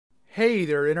Hey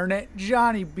there, Internet.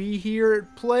 Johnny B here,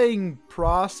 playing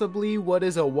possibly what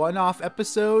is a one-off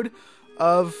episode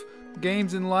of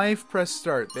Games in Life. Press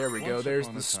start. There we go. There's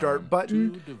the start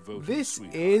button. This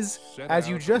is, as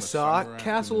you just saw,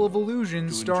 Castle of Illusion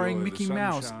starring Mickey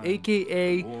Mouse,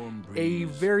 aka a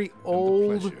very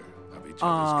old,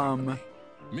 I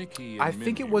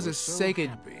think it was a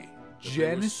Sega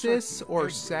Genesis or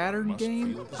Saturn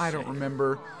game? I don't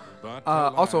remember.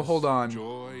 Also, hold on.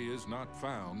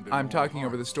 I'm talking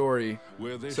over the story.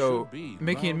 So,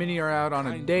 Mickey and Minnie are out on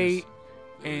a date,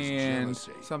 and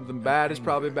something bad is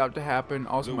probably about to happen.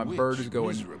 Also, my bird is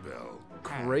going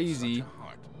crazy.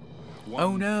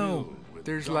 Oh no!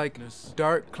 There's like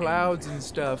dark clouds and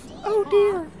stuff. Oh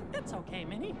dear! It's okay,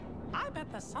 Minnie. I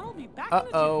bet the sun will be back.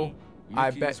 Uh-oh. I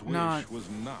bet not.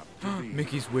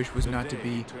 Mickey's wish was not to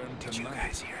be. Did you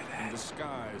guys hear that?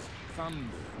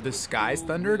 The skies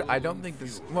thundered? I don't think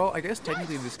this... Well, I guess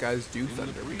technically the skies do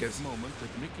thunder because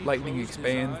lightning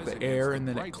expands the air and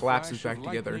then it collapses back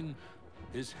together.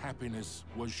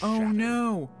 Oh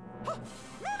no!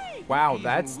 Wow,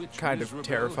 that's kind of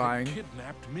terrifying.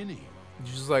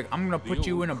 Just like, I'm gonna put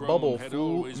you in a bubble,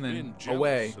 fool, and then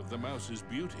away.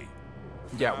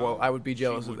 Yeah, well, I would be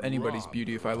jealous of anybody's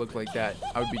beauty if I looked like that.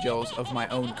 I would be jealous of my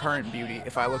own current beauty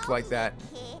if I looked like that.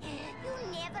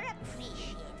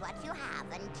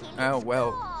 Oh,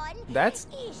 well, that's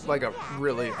like a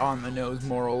really on-the-nose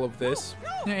moral of this.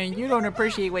 Hey, you don't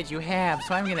appreciate what you have,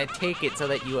 so I'm gonna take it so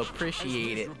that you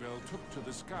appreciate it.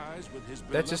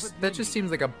 That just seems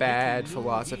like a bad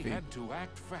philosophy.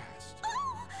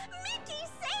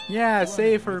 Yeah,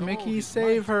 save her, Mickey,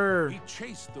 save her. He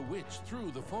chased the witch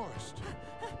through the forest.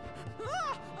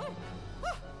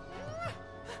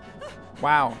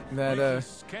 Wow,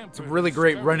 it's a really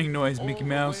great running noise, Mickey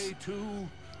Mouse.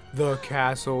 The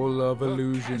Castle of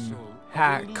Illusion.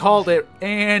 Ha, called it,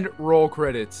 and roll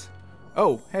credits.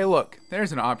 Oh, hey look,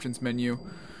 there's an options menu.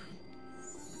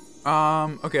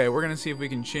 Okay, we're gonna see if we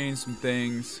can change some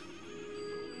things.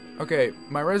 Okay,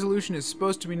 my resolution is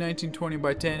supposed to be 1920 by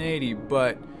 1080,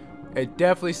 but it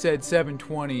definitely said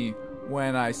 720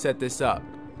 when I set this up.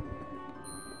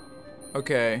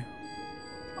 Okay,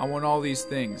 I want all these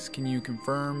things. Can you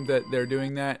confirm that they're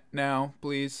doing that now,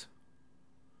 please?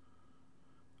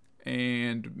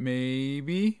 And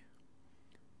maybe...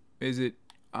 Is it...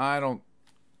 I don't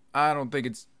think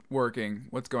it's working.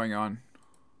 What's going on?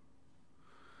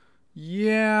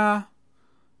 Yeah.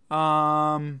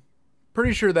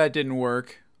 Pretty sure that didn't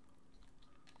work.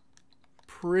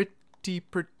 Pretty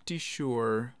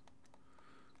sure.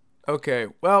 Okay,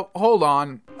 well, hold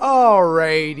on.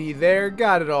 Alrighty there,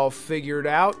 got it all figured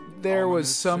out. There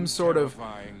was some sort of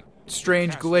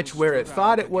strange glitch where it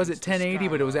thought it was at 1080,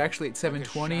 but it was actually at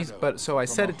 720. But so I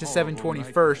set it to 720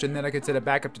 first, and then I could set it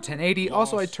back up to 1080.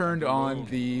 Also, I turned on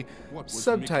the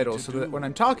subtitles so that when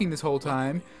I'm talking this whole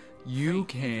time, you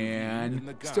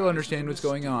can still understand what's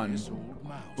going on.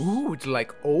 Ooh, it's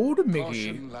like old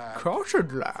Mickey.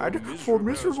 Caution, lad, for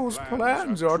Miserable's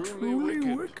plans are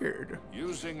truly wicked.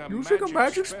 Using a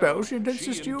magic spell, she intends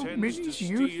to steal Minnie's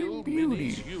youth and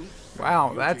beauty.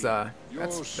 Wow, that's a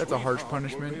harsh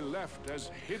punishment.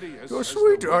 Your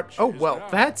sweetheart. Oh well,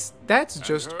 that's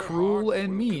just cruel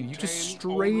and mean. You just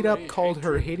straight up called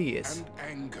her hideous.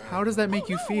 How does that make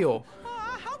you feel?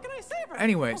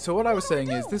 Anyway, so what I was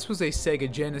saying is, this was a Sega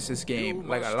Genesis game,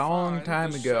 like a long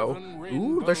time ago.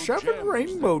 Ooh, the 7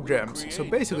 rainbow gems. So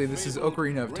basically, this is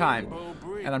Ocarina of Time,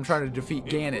 and I'm trying to defeat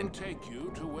Ganon.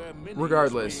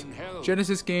 Regardless,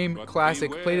 Genesis game,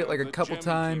 classic, played it like a couple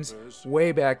times,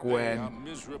 way back when.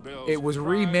 It was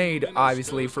remade,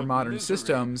 obviously, for modern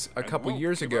systems a couple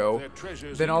years ago.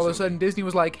 Then all of a sudden, Disney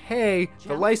was like, hey,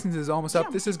 the license is almost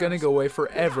up, this is gonna go away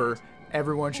forever.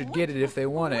 Everyone should get it if they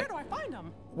want it.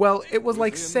 Well, it was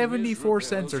like 74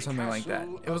 cents or something like that.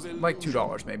 It was like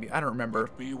 $2 maybe. I don't remember.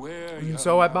 And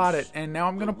so I bought it, and now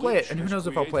I'm going to play it. And who knows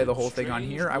if I'll play the whole thing on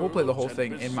here. I will play the whole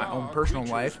thing in my own personal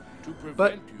life.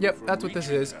 But, yep, that's what this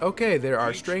is. Okay, there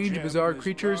are strange, bizarre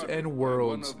creatures and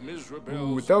worlds.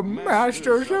 Ooh, the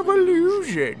Masters of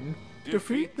Illusion.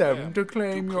 Defeat them to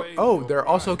claim your... Oh, they're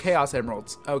also Chaos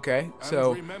Emeralds. Okay,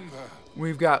 so...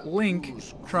 We've got Link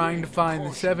trying to find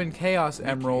the 7 Chaos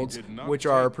Emeralds, which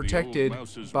are protected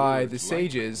by the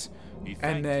sages,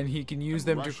 and then he can use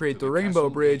them to create the Rainbow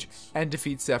Bridge and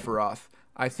defeat Sephiroth.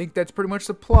 I think that's pretty much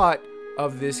the plot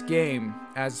of this game,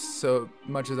 as so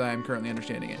much as I am currently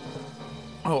understanding it.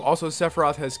 Oh, also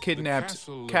Sephiroth has kidnapped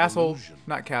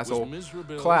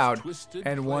Cloud,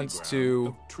 and wants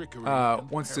to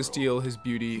steal his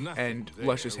beauty and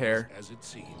luscious hair.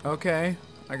 Okay,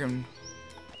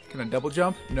 Can I double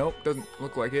jump? Nope, doesn't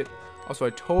look like it. Also, I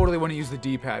totally want to use the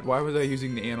D-pad. Why was I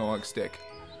using the analog stick?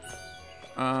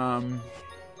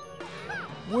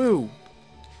 Woo!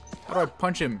 How do I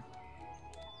punch him?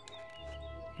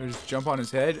 Do I just jump on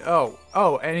his head?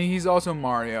 Oh, and he's also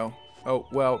Mario. Oh,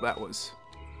 well, that was...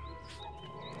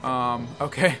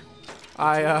 okay.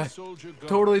 I,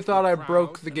 totally thought I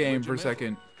broke the game for a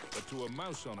second.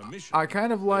 I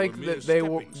kind of like that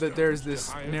that there's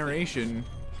this narration.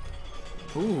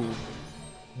 Ooh.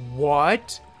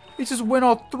 What? It just went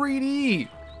all 3D.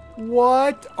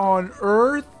 What on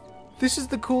earth? This is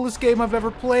the coolest game I've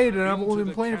ever played, and I've only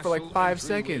been playing it for like 5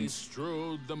 seconds.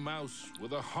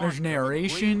 There's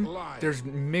narration. There's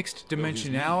mixed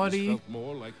dimensionality.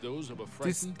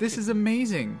 This is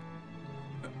amazing.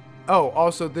 Oh,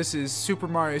 also this is Super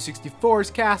Mario 64's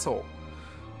castle.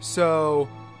 So,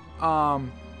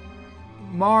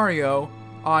 Mario,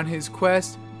 on his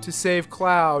quest to save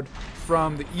Cloud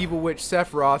from the evil witch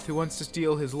Sephiroth, who wants to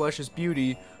steal his luscious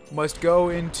beauty, must go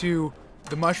into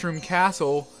the Mushroom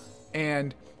Castle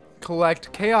and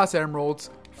collect Chaos Emeralds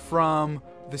from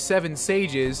the 7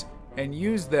 sages and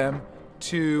use them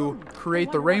to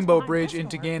create the Rainbow Bridge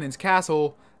into Ganon's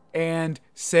castle and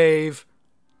save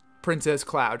Princess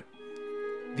Cloud.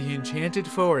 The Enchanted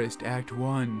Forest, Act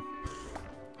 1.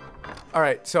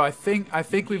 Alright, so I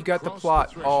think we've got the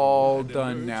plot all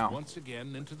done now. Once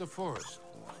again into the forest.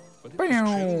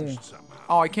 Bam!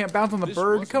 Oh, I can't bounce on the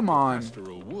bird? Come on.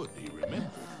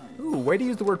 Ooh, way to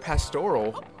use the word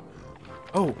pastoral.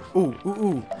 Oh,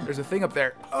 ooh. There's a thing up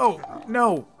there. Oh,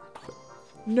 no.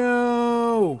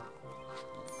 No.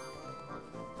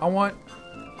 I want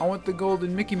the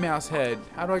golden Mickey Mouse head.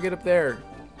 How do I get up there?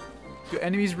 Do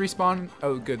enemies respawn?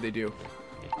 Oh, good, they do.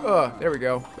 There we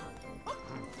go.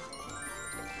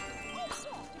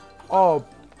 Oh,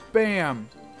 bam.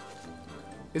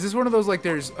 Is this one of those, like,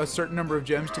 there's a certain number of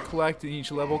gems to collect in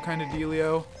each level kind of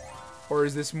dealio? Or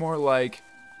is this more like,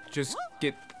 just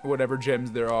get whatever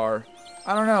gems there are?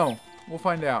 I don't know. We'll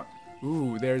find out.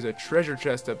 Ooh, there's a treasure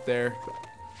chest up there.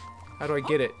 How do I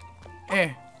get it?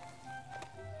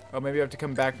 Oh, maybe I have to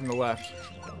come back from the left.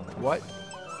 What?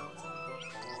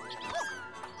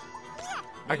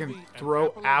 I can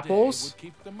throw apples?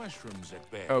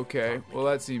 Okay, well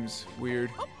that seems weird.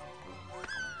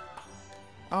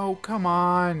 Oh, come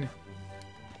on.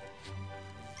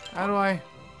 How do I...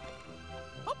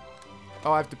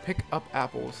 Oh, I have to pick up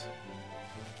apples.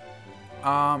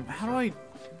 How do I...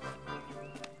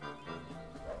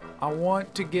 I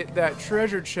want to get that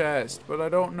treasure chest, but I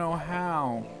don't know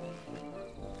how.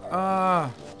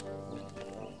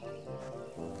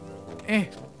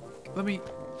 Let me...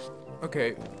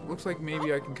 Okay, looks like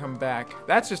maybe I can come back.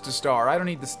 That's just a star. I don't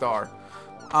need the star.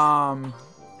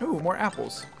 Ooh, more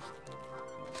apples.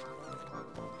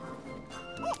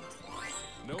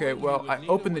 Okay, well, I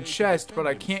opened the chest, but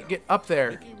I can't get up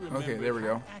there. Okay, there we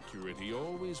go.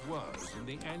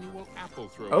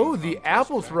 Oh, the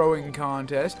apple throwing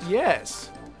contest, yes.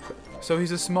 So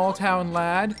he's a small town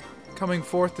lad coming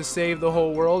forth to save the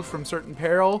whole world from certain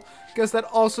peril. Guess that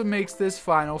also makes this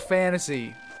Final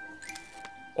Fantasy.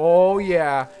 Oh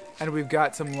yeah, and we've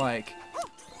got some like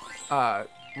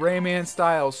Rayman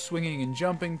style swinging and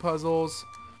jumping puzzles.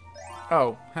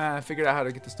 Oh, I figured out how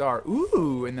to get the star.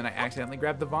 Ooh, and then I accidentally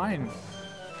grabbed the vine.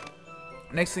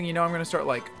 Next thing you know, I'm gonna start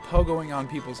like pogoing on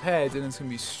people's heads, and it's gonna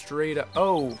be straight up.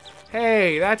 Oh,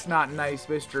 hey, that's not nice,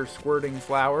 Mr. Squirting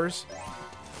Flowers.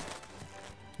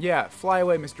 Yeah, fly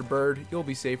away, Mr. Bird. You'll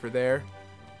be safer there.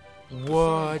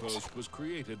 What? The signpost was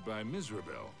created by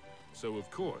Miserable, so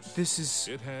of course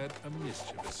it had a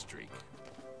mischievous streak.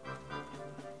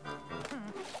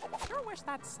 Sure wish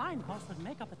that signpost would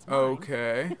make up its mind.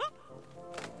 Okay.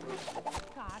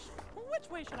 Gosh, which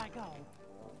way should I go?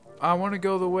 I want to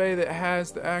go the way that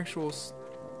has the actual.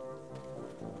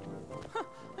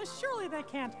 Surely they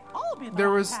can't all be the There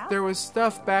wrong was path.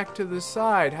 stuff back to the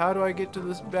side. How do I get to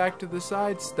this back to the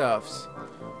side stuffs?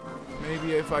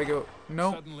 Maybe if I go.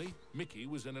 Nope. Suddenly, Mickey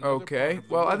was in another Okay. part of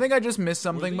the Well, I world. think I just missed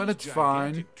something, Were but these it's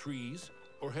fine. gigantic trees,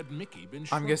 or had Mickey been I'm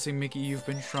shrunk? guessing, Mickey, you've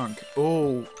been shrunk.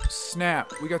 Oh,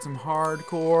 snap. We got some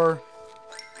hardcore.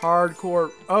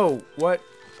 Oh, what?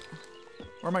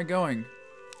 Where am I going?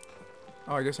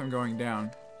 Oh, I guess I'm going down.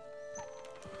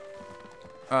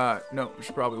 No, we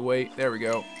should probably wait. There we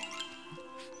go.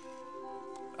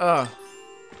 I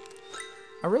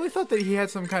really thought that he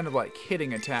had some kind of, like,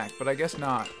 hitting attack, but I guess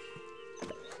not.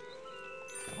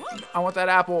 I want that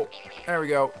apple. There we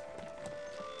go.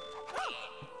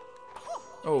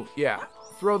 Oh, yeah.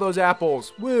 Throw those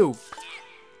apples. Woo!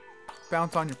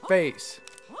 Bounce on your face.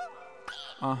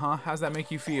 Uh-huh. How's that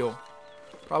make you feel?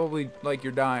 Probably like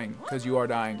you're dying, because you are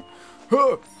dying.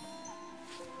 Huh!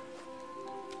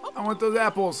 I I want those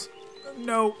apples.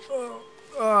 No.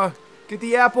 Get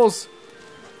the apples.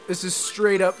 This is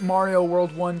straight up Mario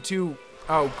World 1, 2.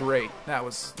 Oh, great. That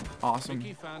was awesome.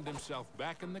 Mickey found himself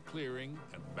back in the clearing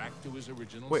and back to his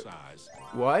original size.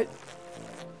 What?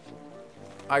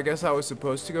 I guess I was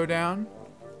supposed to go down?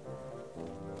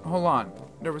 Hold on.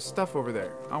 There was stuff over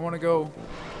there. I want to go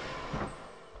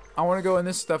in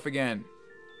this stuff again.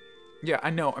 Yeah,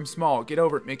 I know. I'm small. Get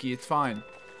over it, Mickey. It's fine.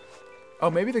 Oh,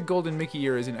 maybe the golden Mickey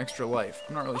ear is an extra life.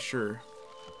 I'm not really sure.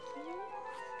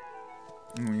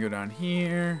 And we go down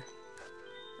here.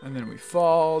 And then we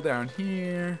fall down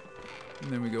here.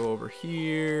 And then we go over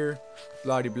here.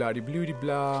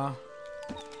 Blah-de-blah-de-blue-de-blah.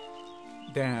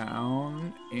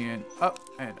 Down and up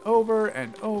and over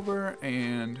and over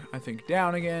and I think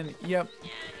down again. Yep.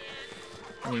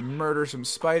 And we murder some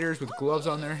spiders with gloves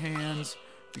on their hands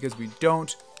because we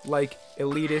don't like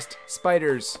elitist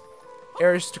spiders.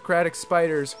 Aristocratic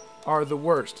spiders are the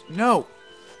worst. No!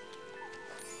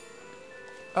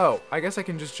 Oh, I guess I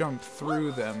can just jump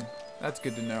through them. That's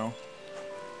good to know.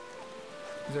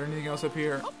 Is there anything else up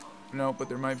here? No, but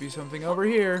there might be something over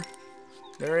here.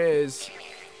 There is.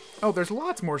 Oh, there's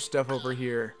lots more stuff over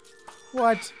here.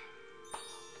 What?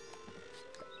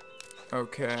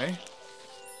 Okay.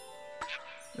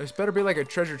 There's better be like a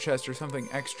treasure chest or something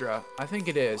extra. I think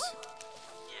it is.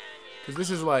 Because this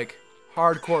is like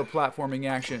hardcore platforming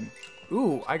action.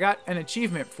 Ooh, I got an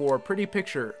achievement for pretty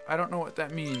picture. I don't know what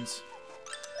that means.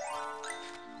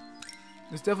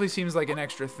 This definitely seems like an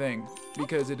extra thing.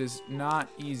 Because it is not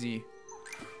easy.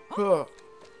 Huh.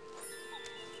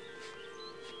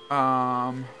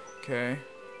 Okay.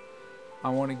 I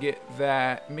want to get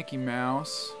that Mickey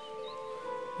Mouse.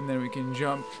 And then we can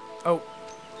jump. Oh.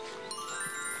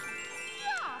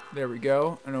 There we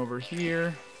go. And over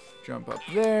here. Jump up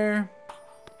there.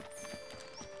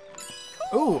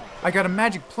 Ooh, I got a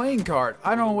magic playing card.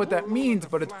 I don't know what that means,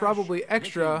 but it's probably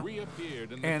extra.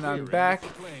 And I'm back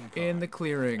in the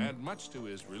clearing. And much to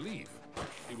his relief,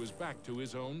 he was back to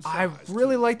his own I size.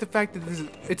 really like the fact that this is...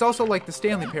 It's also like the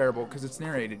Stanley Parable, because it's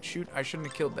narrated. Shoot, I shouldn't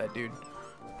have killed that dude.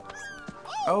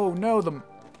 Oh no, the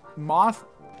moth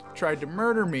tried to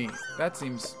murder me. That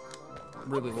seems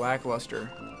really lackluster.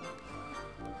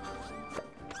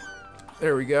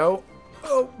 There we go.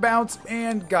 Oh, bounce,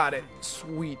 and got it.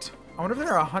 Sweet. I wonder if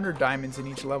there are 100 diamonds in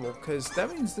each level, because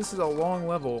that means this is a long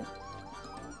level.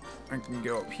 I can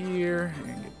go up here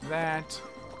and get that.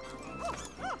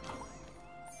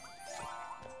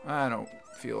 I don't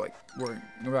feel like worrying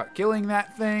about killing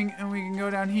that thing, and we can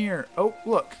go down here. Oh,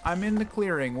 look, I'm in the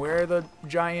clearing where the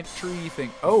giant tree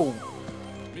thing. Oh,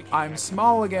 I'm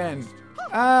small again.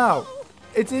 Ow,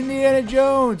 it's Indiana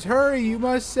Jones. Hurry, you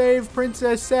must save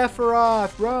Princess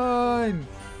Sephiroth. Run.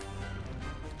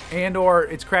 And or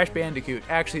it's Crash Bandicoot.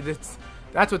 Actually,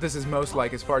 that's what this is most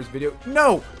like as far as video.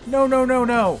 No, no, no, no,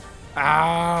 no.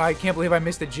 Ah, I can't believe I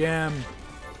missed a gem.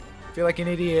 I feel like an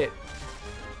idiot.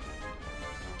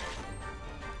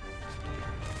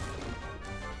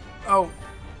 Oh,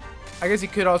 I guess he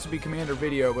could also be Commander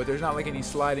Video, but there's not like any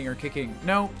sliding or kicking.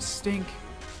 No, stink.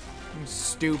 I'm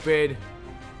stupid.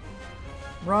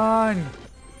 Run.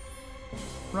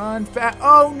 Run fast.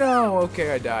 Oh no.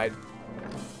 Okay, I died.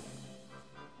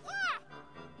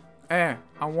 I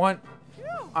want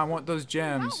those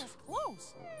gems.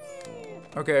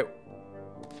 Okay.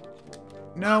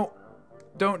 No.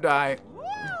 Don't die.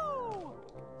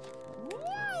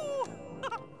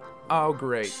 Oh,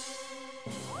 great.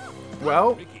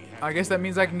 Well, I guess that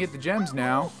means I can get the gems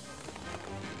now.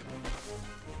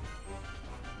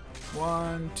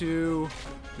 1, 2.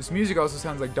 This music also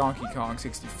sounds like Donkey Kong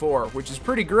 64, which is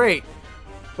pretty great.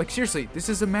 Like, seriously, this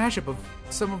is a mashup of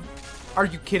some of... Are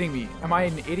you kidding me? Am I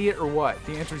an idiot or what?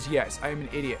 The answer is yes, I am an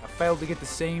idiot. I failed to get the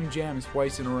same gems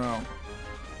twice in a row.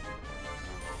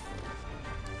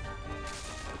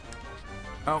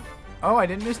 Oh, I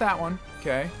didn't miss that one.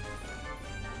 Okay.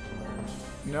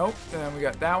 Nope. And then we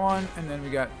got that one, and then we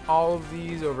got all of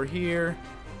these over here.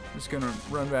 Just gonna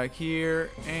run back here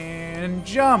and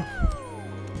jump.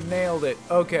 Nailed it.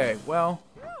 Okay, well,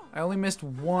 I only missed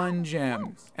one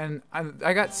gem, and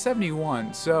I got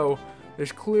 71, so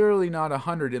there's clearly not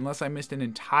 100 unless I missed an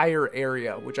entire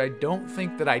area, which I don't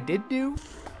think that I did do.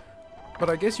 But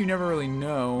I guess you never really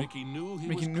know. Mickey knew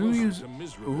he was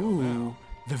Ooh,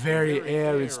 the very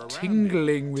air is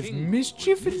tingling with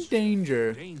mischief and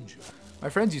danger. My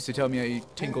friends used to tell me I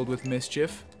tingled with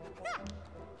mischief.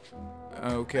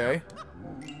 Okay.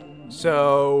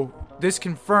 So, this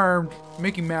confirmed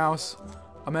Mickey Mouse,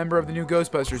 a member of the new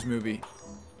Ghostbusters movie.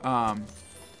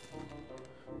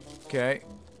 Okay.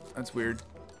 That's weird.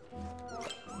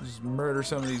 Just murder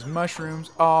some of these mushrooms.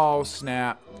 Oh,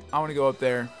 snap. I want to go up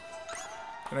there.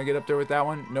 Can I get up there with that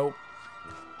one? Nope.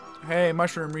 Hey,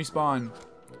 mushroom, respawn.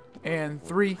 And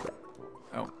 3.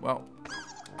 Oh, well.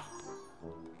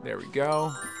 There we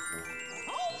go.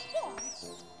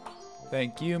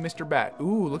 Thank you, Mr. Bat.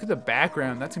 Ooh, look at the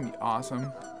background. That's gonna be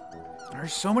awesome.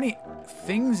 There's so many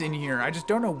things in here. I just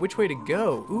don't know which way to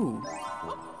go. Ooh.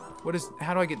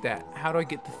 How do I get that? How do I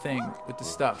get the thing with the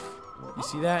stuff? You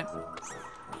see that?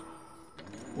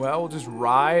 Well, we'll just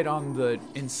ride on the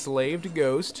enslaved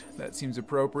ghost. That seems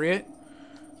appropriate.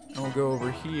 And we'll go over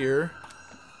here.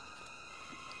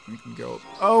 We can go.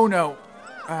 Oh, no.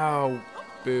 Oh,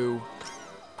 boo.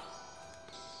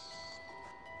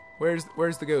 Where's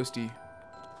the ghosty?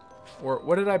 Or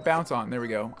what did I bounce on? There we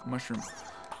go. Mushroom.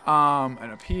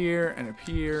 And up here,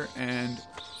 and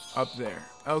up there.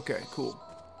 Okay, cool.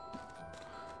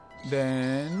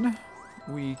 Then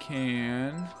we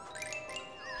can...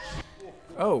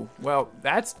 Oh, well,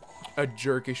 that's a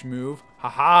jerkish move.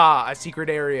 Haha, a secret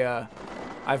area.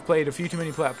 I've played a few too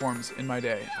many platforms in my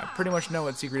day. I pretty much know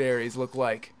what secret areas look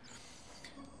like.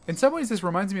 In some ways, this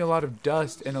reminds me a lot of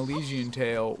Dust and Elysian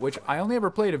Tale, which I only ever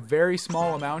played a very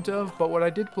small amount of, but what I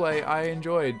did play, I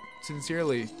enjoyed,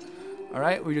 sincerely.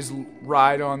 Alright, we just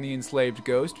ride on the enslaved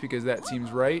ghost, because that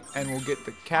seems right, and we'll get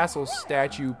the castle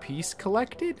statue piece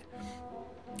collected.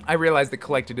 I realize that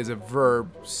collected is a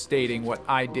verb stating what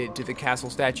I did to the castle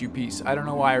statue piece. I don't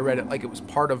know why I read it like it was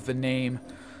part of the name.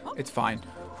 It's fine.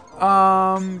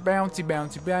 Bouncy,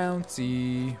 bouncy,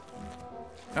 bouncy.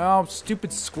 Oh,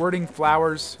 stupid squirting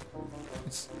flowers.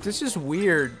 This is just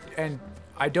weird, and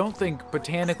I don't think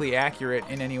botanically accurate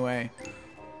in any way.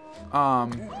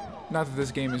 Not that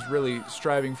this game is really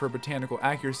striving for botanical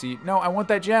accuracy. No, I want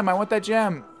that gem. I want that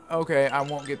gem. Okay, I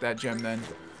won't get that gem then.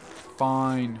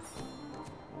 Fine.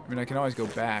 I mean, I can always go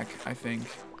back, I think.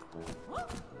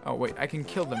 Oh, wait. I can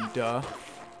kill them, duh.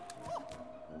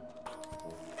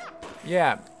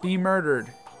 Yeah, be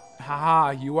murdered.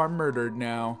 Haha, you are murdered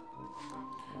now.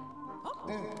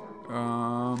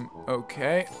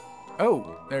 Okay.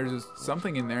 Oh, there's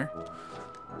something in there.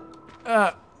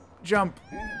 Jump.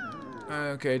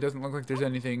 Okay, it doesn't look like there's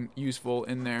anything useful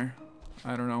in there.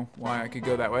 I don't know why I could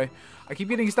go that way. I keep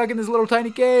getting stuck in this little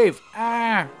tiny cave.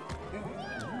 Ah!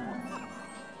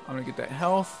 I'm gonna get that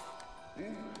health.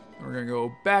 We're gonna go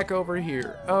back over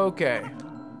here. Okay.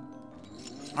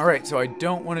 Alright, so I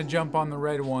don't want to jump on the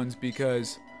red ones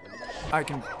because I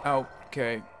can...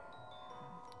 Okay.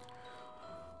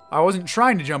 I wasn't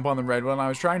trying to jump on the red one. I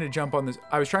was trying to jump on this...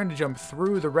 I was trying to jump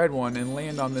through the red one and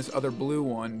land on this other blue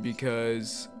one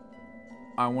because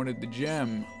I wanted the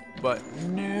gem. But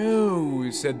no,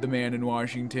 said the man in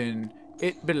Washington.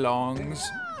 It belongs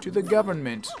to the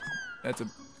government. That's a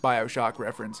BioShock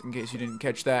reference, in case you didn't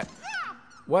catch that.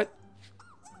 What?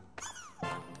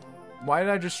 Why did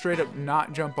I just straight up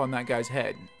not jump on that guy's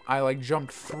head? I, like,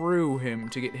 jumped through him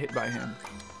to get hit by him.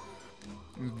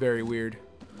 It was very weird.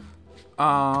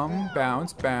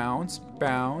 Bounce, bounce,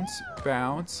 bounce,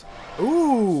 bounce.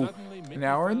 Ooh!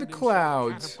 Now we're in the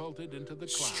clouds.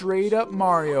 Straight up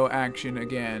Mario action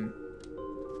again.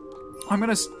 I'm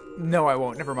gonna... No, I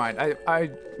won't. Never mind.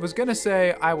 I was gonna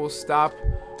say I will stop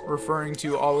referring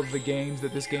to all of the games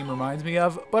that this game reminds me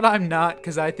of, but I'm not,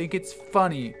 because I think it's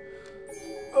funny.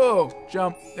 Oh,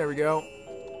 jump. There we go.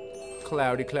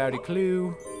 Cloudy, cloudy,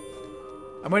 clue.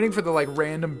 I'm waiting for the, like,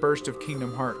 random burst of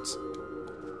Kingdom Hearts.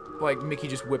 Like, Mickey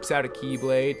just whips out a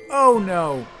Keyblade. Oh,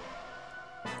 no.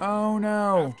 Oh,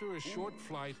 no. After a short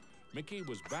flight, Mickey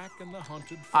was back in the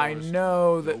haunted forest. I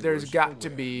know that there's got to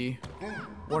be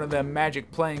one of them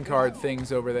magic playing card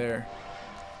things over there.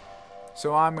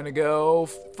 So I'm gonna go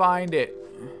find it.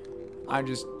 I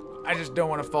just don't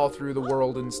want to fall through the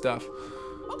world and stuff.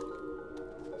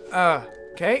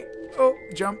 Okay. Oh,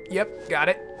 jump. Yep, got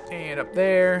it. And up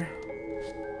there.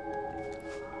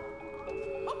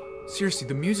 Seriously,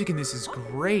 the music in this is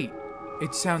great.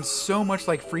 It sounds so much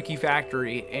like Freaky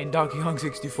Factory and Donkey Kong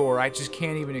 64. I just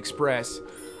can't even express.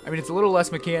 I mean, it's a little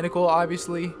less mechanical,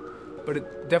 obviously, but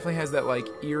it definitely has that, like,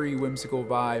 eerie, whimsical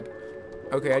vibe.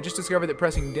 Okay, I just discovered that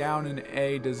pressing down and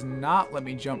A does not let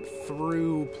me jump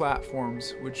through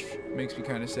platforms, which makes me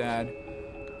kind of sad.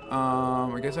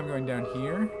 I guess I'm going down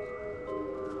here.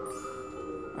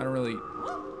 I don't really...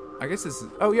 I guess this is...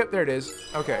 Oh, yep, there it is.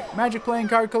 Okay, magic playing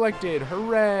card collected.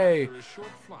 Hooray!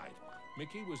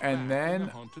 And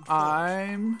then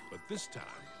I'm...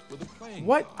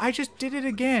 What? I just did it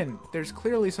again. There's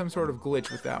clearly some sort of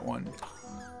glitch with that one.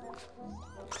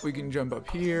 We can jump up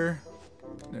here.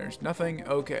 There's nothing.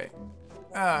 Okay.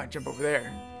 Jump over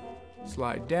there.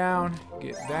 Slide down.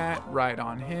 Get that. Right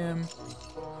on him.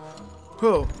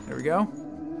 Oh, there we go.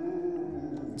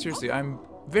 Seriously, I'm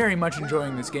very much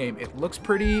enjoying this game. It looks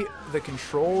pretty. The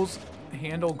controls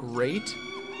handle great.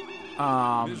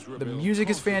 The music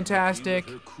is fantastic.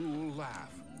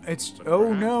 It's,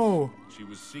 oh no. She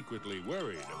was secretly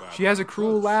worried about. She has a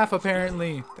cruel laugh,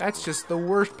 apparently. That's just the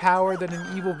worst power that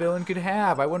an evil villain could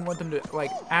have. I wouldn't want them to,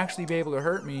 like, actually be able to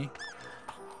hurt me.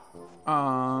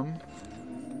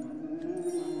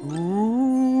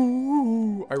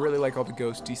 Ooh, I really like all the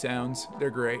ghosty sounds. They're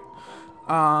great.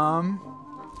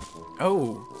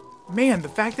 Oh, man, the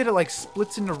fact that it, like,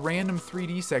 splits into random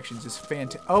 3D sections is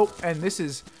fantastic. Oh, and this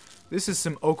is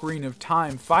some Ocarina of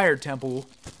Time Fire Temple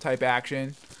type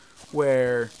action,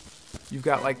 where you've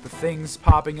got like the things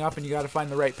popping up and you got to find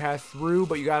the right path through,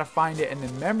 but you got to find it and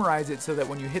then memorize it so that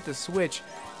when you hit the switch,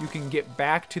 you can get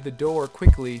back to the door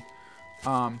quickly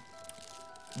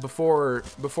before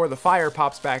the fire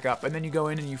pops back up. And then you go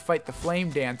in and you fight the Flame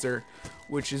Dancer,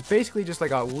 which is basically just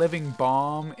like a living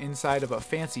bomb inside of a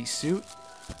fancy suit,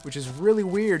 which is really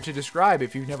weird to describe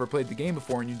if you've never played the game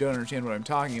before and you don't understand what I'm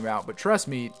talking about. But trust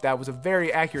me, that was a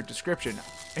very accurate description.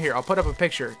 Here, I'll put up a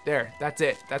picture. There, that's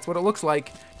it. That's what it looks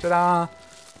like. Ta-da!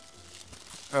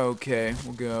 Okay,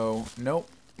 we'll go. Nope.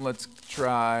 Let's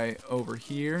try over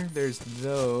here. There's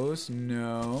those.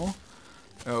 No.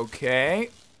 Okay.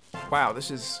 Wow, this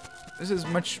is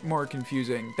much more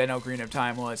confusing than Ocarina of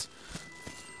Time was.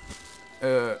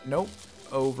 Nope.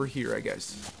 Over here, I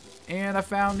guess. And I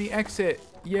found the exit.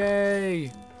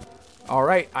 Yay!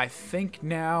 Alright, I think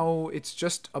now it's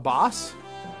just a boss?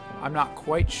 I'm not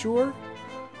quite sure.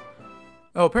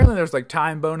 Oh, apparently there's like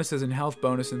time bonuses and health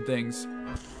bonus and things.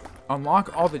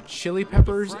 Unlock all the chili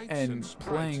peppers and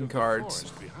playing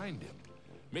cards.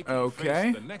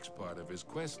 Okay. The next part of his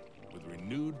quest with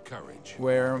renewed courage.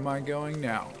 Where am I going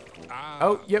now?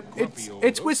 Oh, yep,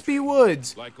 it's Whispy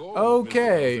Woods.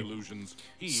 Okay.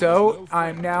 So,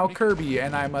 I'm now Kirby,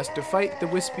 and I must fight the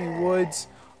Whispy Woods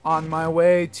on my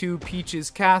way to Peach's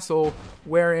castle,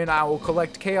 wherein I will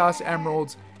collect Chaos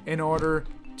Emeralds in order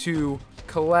to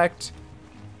collect,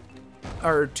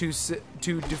 or to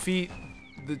defeat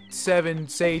the 7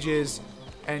 sages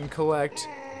and collect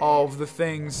all of the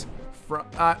things from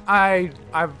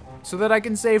so that I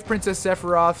can save Princess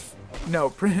Sephiroth. No,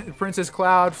 Princess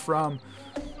Cloud from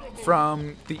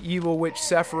the evil witch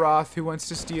Sephiroth, who wants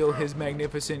to steal his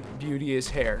magnificent,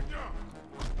 beauteous hair.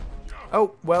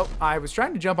 Oh, well, I was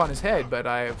trying to jump on his head, but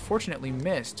I fortunately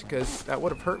missed, because that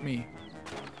would have hurt me.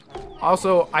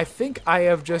 Also, I think I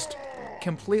have just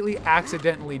completely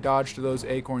accidentally dodged those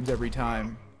acorns every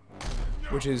time,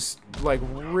 which is, like,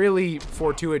 really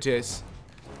fortuitous.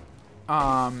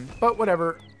 But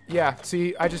whatever. Yeah,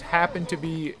 see, I just happen to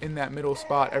be in that middle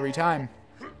spot every time.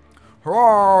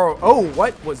 Oh,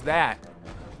 what was that?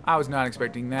 I was not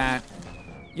expecting that.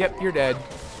 Yep, you're dead.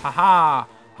 Ha-ha.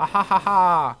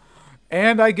 Ha-ha-ha-ha.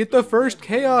 And I get the first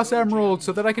Chaos Emerald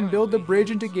so that I can build the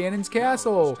bridge into Ganon's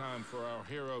castle.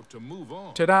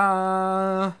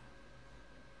 Ta-da!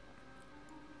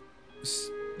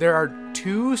 There are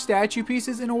 2 statue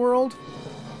pieces in a world?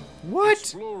 What?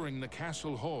 Exploring the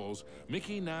castle halls,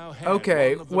 Mickey now had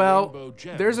okay, one of the well, rainbow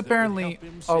gems there's that would apparently help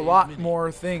him a save lot Minnie.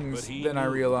 more things But he than I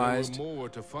knew realized. there were more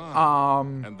to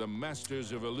find, and the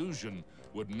Masters of Illusion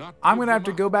would not I'm give gonna have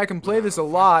them to go up back and play this a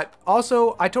lot.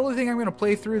 Also, I totally think I'm gonna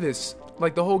play through this,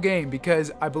 like the whole game,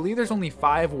 because I believe there's only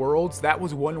 5 worlds. That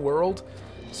was 1 world,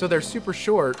 so they're super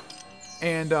short.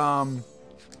 And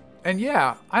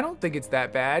yeah, I don't think it's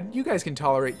that bad. You guys can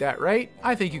tolerate that, right?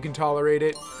 I think you can tolerate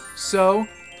it. So,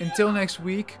 until next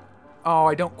week. Oh,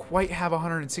 I don't quite have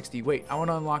 160. Wait, I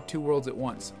want to unlock 2 worlds at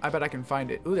once. I bet I can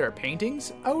find it. Ooh, there are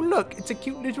paintings? Oh, look, it's a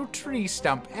cute little tree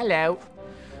stump. Hello.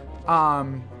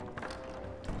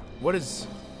 What is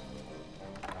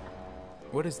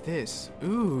this?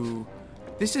 Ooh,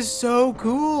 this is so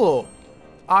cool.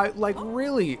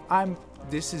 Really,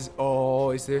 is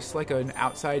this like an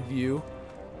outside view?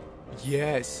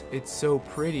 Yes, it's so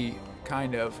pretty,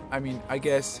 kind of. I mean, I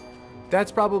guess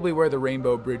that's probably where the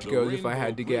Rainbow Bridge goes, if I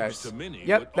had to guess.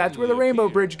 Yep, that's where the Rainbow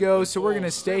Bridge goes, so we're going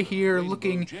to stay here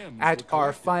looking at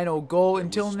our final goal.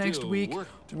 Until next week,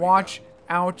 watch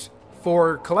out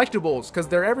for collectibles, because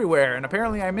they're everywhere, and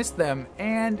apparently I missed them.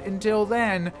 And until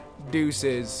then,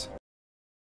 deuces.